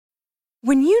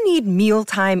When you need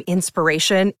mealtime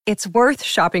inspiration, it's worth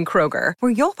shopping Kroger,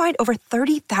 where you'll find over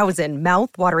 30,000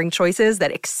 mouth-watering choices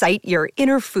that excite your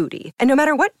inner foodie. And no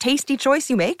matter what tasty choice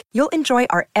you make, you'll enjoy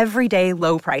our everyday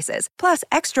low prices, plus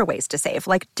extra ways to save,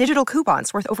 like digital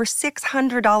coupons worth over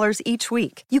 $600 each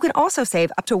week. You can also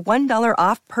save up to $1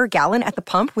 off per gallon at the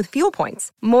pump with fuel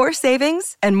points. More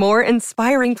savings and more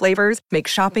inspiring flavors make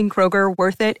shopping Kroger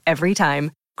worth it every time.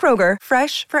 Kroger,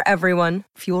 fresh for everyone.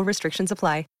 Fuel restrictions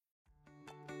apply.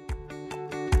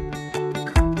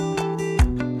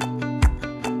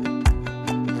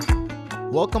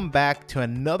 Welcome back to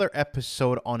another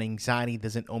episode on Anxiety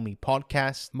Doesn't Own Me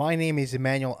podcast. My name is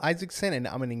Emmanuel Isaacson, and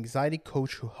I'm an anxiety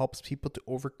coach who helps people to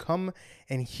overcome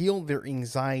and heal their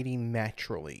anxiety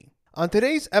naturally. On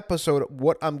today's episode,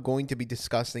 what I'm going to be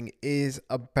discussing is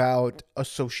about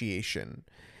association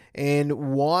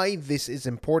and why this is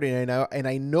important. And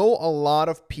I know a lot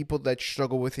of people that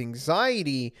struggle with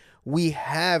anxiety, we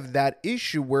have that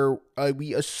issue where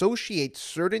we associate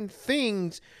certain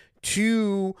things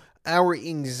to our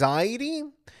anxiety.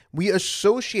 We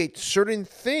associate certain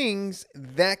things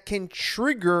that can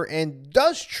trigger and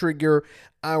does trigger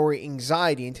our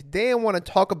anxiety. And today I want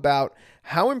to talk about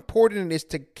how important it is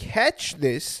to catch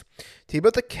this, to be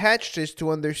able to catch this, to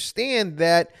understand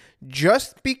that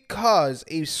just because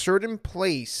a certain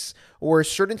place or a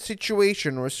certain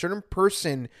situation or a certain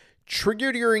person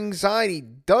triggered your anxiety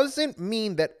doesn't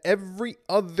mean that every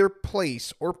other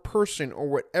place or person or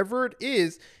whatever it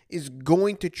is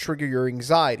going to trigger your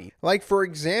anxiety. Like, for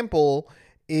example,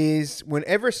 is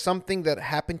whenever something that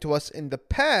happened to us in the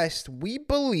past, we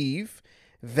believe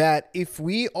that if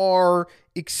we are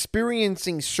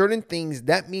experiencing certain things,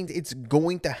 that means it's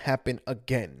going to happen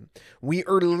again. We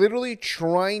are literally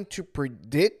trying to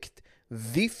predict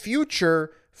the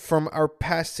future from our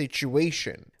past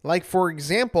situation. Like, for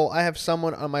example, I have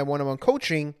someone on my one-on-one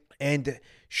coaching, and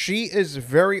she is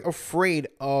very afraid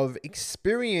of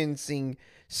experiencing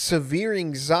severe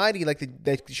anxiety like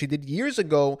that she did years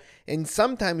ago, and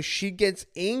sometimes she gets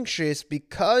anxious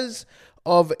because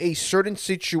of a certain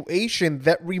situation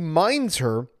that reminds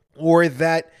her or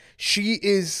that she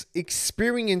is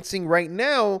experiencing right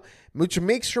now, which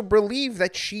makes her believe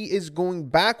that she is going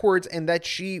backwards and that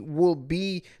she will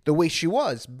be the way she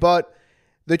was. But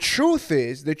the truth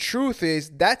is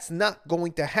that's not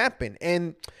going to happen.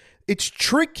 And it's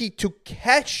tricky to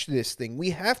catch this thing.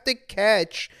 We have to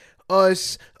catch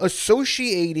us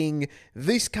associating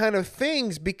these kind of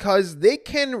things because they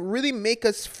can really make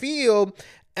us feel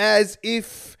as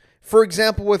if, for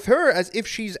example, with her, as if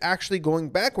she's actually going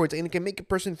backwards, and it can make a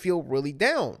person feel really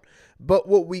down. But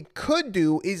what we could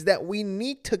do is that we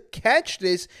need to catch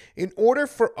this in order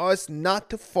for us not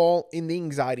to fall in the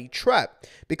anxiety trap.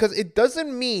 Because it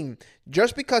doesn't mean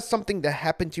just because something that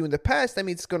happened to you in the past, that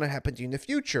means it's going to happen to you in the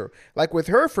future. Like with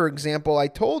her, for example, I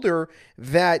told her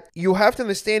that you have to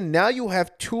understand now you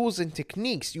have tools and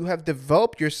techniques. You have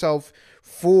developed yourself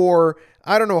for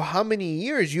I don't know how many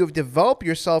years. You have developed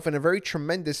yourself in a very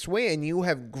tremendous way, and you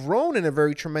have grown in a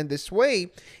very tremendous way.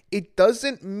 It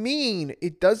doesn't mean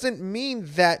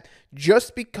that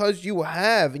just because you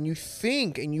have and you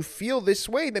think and you feel this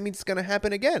way, that means it's going to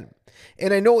happen again.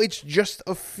 And I know it's just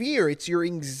a fear. It's your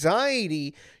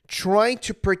anxiety trying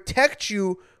to protect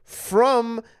you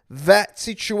from that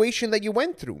situation that you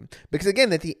went through. Because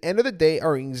again, at the end of the day,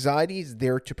 our anxiety is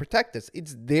there to protect us.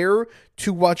 It's there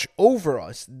to watch over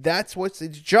us. That's what's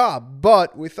its job.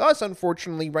 But with us,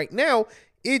 unfortunately, right now,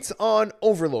 it's on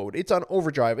overload. It's on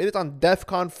overdrive. It is on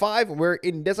DEFCON 5, where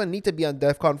it doesn't need to be on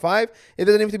DEFCON 5. It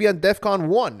doesn't need to be on DEFCON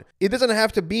 1. It doesn't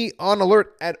have to be on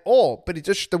alert at all, but it's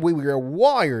just the way we are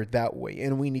wired that way,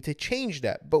 and we need to change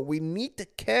that. But we need to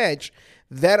catch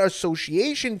that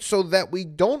association so that we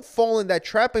don't fall in that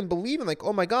trap and believe in, like,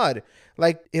 oh my God,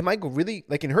 like, am I really,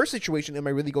 like in her situation, am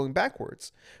I really going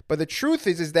backwards? But the truth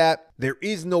is that there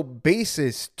is no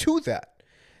basis to that.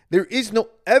 There is no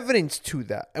evidence to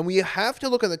that. And we have to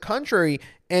look at the contrary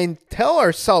and tell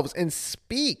ourselves and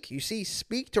speak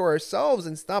to ourselves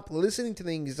and stop listening to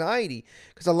the anxiety.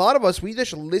 Because a lot of us, we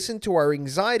just listen to our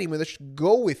anxiety and we just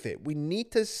go with it. We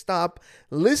need to stop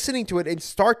listening to it and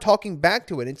start talking back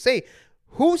to it and say,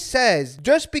 who says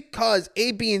just because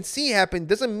A, B, and C happened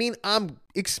doesn't mean I'm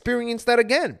experiencing that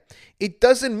again? It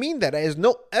doesn't mean that. There's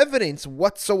no evidence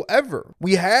whatsoever.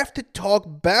 We have to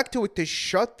talk back to it to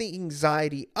shut the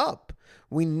anxiety up.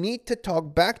 We need to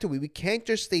talk back to it. We can't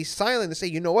just stay silent and say,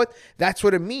 you know what, that's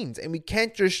what it means. And we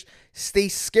can't just stay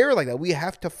scared like that. We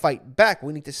have to fight back.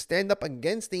 We need to stand up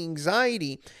against the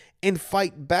anxiety and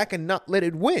fight back and not let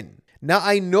it win. Now,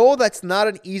 I know that's not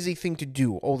an easy thing to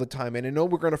do all the time, and I know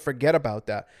we're going to forget about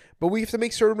that, but we have to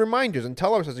make certain reminders and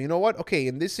tell ourselves, you know what? Okay,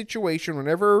 in this situation,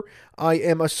 whenever I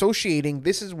am associating,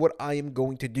 this is what I am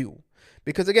going to do.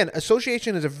 Because again,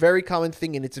 association is a very common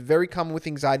thing, and it's very common with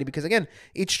anxiety because again,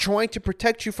 it's trying to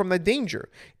protect you from that danger.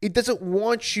 It doesn't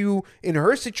want you in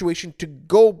her situation to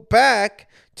go back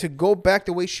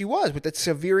the way she was with that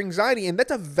severe anxiety, and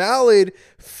that's a valid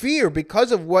fear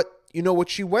because of what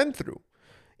she went through.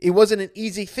 It wasn't an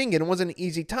easy thing, and it wasn't an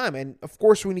easy time, and of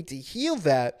course we need to heal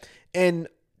that and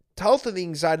tell to the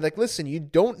anxiety, like, listen, you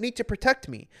don't need to protect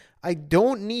me. I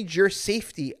don't need your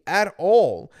safety at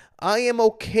all. I am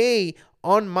okay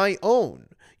on my own.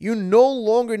 You no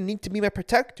longer need to be my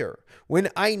protector. When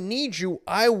I need you,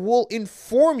 I will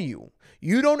inform you.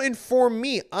 You don't inform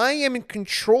me. I am in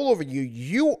control over you.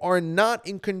 You are not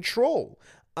in control.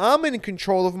 I'm in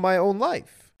control of my own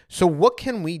life. So what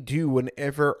can we do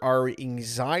whenever our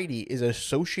anxiety is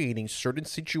associating certain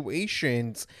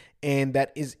situations and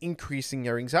that is increasing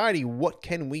our anxiety? What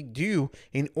can we do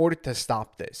in order to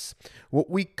stop this? What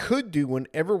we could do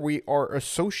whenever we are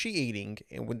associating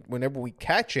and whenever we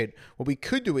catch it, what we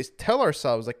could do is tell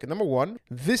ourselves, like, number one,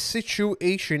 this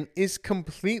situation is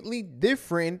completely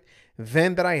different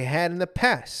than that I had in the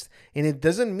past. And it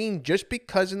doesn't mean just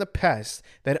because in the past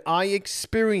that I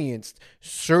experienced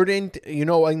certain,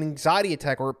 an anxiety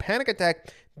attack or a panic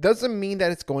attack doesn't mean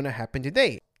that it's going to happen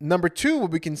today. Number two,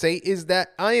 what we can say is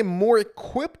that I am more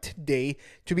equipped today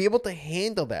to be able to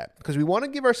handle that, because we want to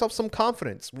give ourselves some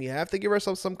confidence. We have to give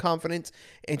ourselves some confidence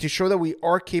and to show that we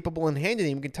are capable in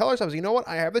handling it. We can tell ourselves, you know what?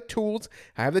 I have the tools,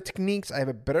 I have the techniques, I have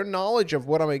a better knowledge of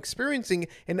what I'm experiencing,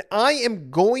 and I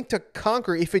am going to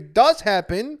conquer. If it does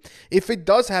happen,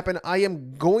 I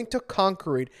am going to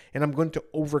conquer it and I'm going to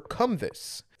overcome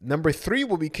this. Number three,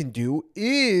 what we can do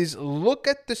is look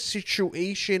at the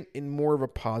situation in more of a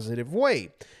positive way.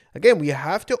 Again, we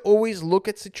have to always look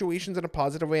at situations in a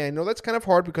positive way. I know that's kind of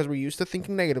hard because we're used to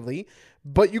thinking negatively,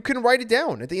 but you can write it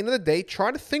down. At the end of the day, try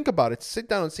to think about it. Sit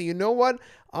down and say, you know what?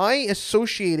 I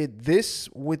associated this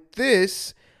with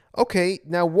this. Okay,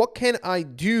 now what can I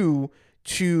do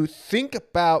to think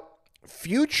about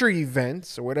future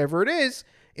events or whatever it is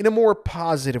in a more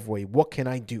positive way? What can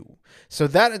I do? So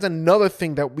that is another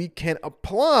thing that we can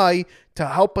apply to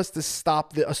help us to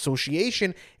stop the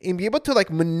association and be able to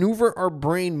maneuver our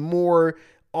brain more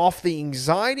off the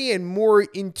anxiety and more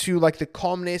into the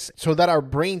calmness, so that our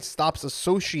brain stops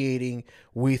associating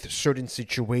with certain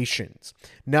situations.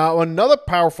 Now, another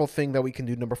powerful thing that we can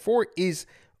do, number four, is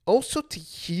also to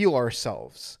heal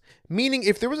ourselves. Meaning,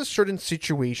 if there was a certain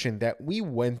situation that we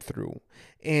went through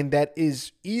and that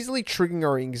is easily triggering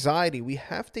our anxiety, we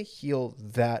have to heal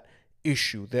that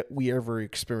issue that we are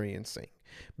experiencing.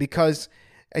 Because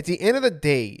at the end of the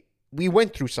day, we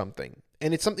went through something,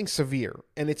 and it's something severe,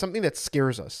 and it's something that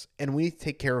scares us, and we need to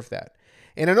take care of that.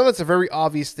 And I know that's a very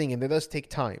obvious thing, and it does take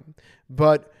time,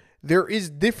 but there is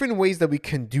different ways that we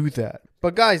can do that.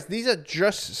 But guys, these are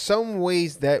just some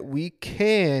ways that we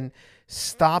can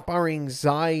stop our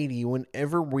anxiety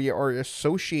whenever we are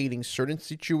associating certain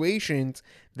situations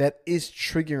that is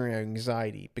triggering our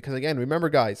anxiety. Because again, remember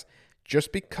guys,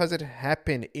 just because it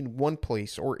happened in one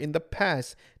place or in the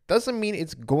past doesn't mean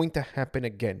it's going to happen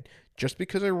again. Just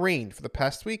because it rained for the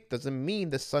past week doesn't mean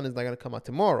the sun is not going to come out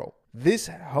tomorrow. This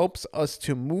helps us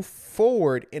to move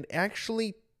forward and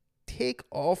actually take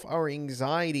off our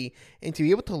anxiety and to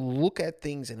be able to look at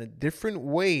things in a different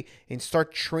way and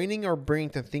start training our brain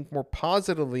to think more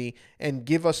positively and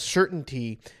give us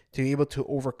certainty to be able to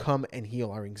overcome and heal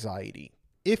our anxiety.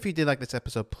 If you did like this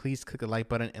episode, please click the like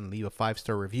button and leave a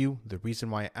 5-star review. The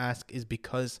reason why I ask is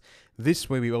because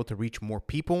this way we're able to reach more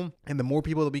people, and the more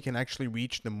people that we can actually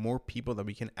reach, the more people that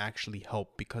we can actually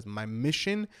help. Because my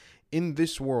mission in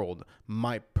this world,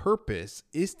 my purpose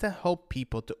is to help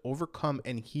people to overcome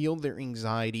and heal their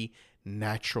anxiety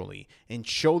naturally and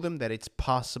show them that it's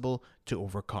possible to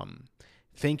overcome.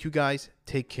 Thank you guys.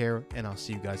 Take care, and I'll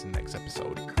see you guys in the next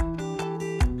episode.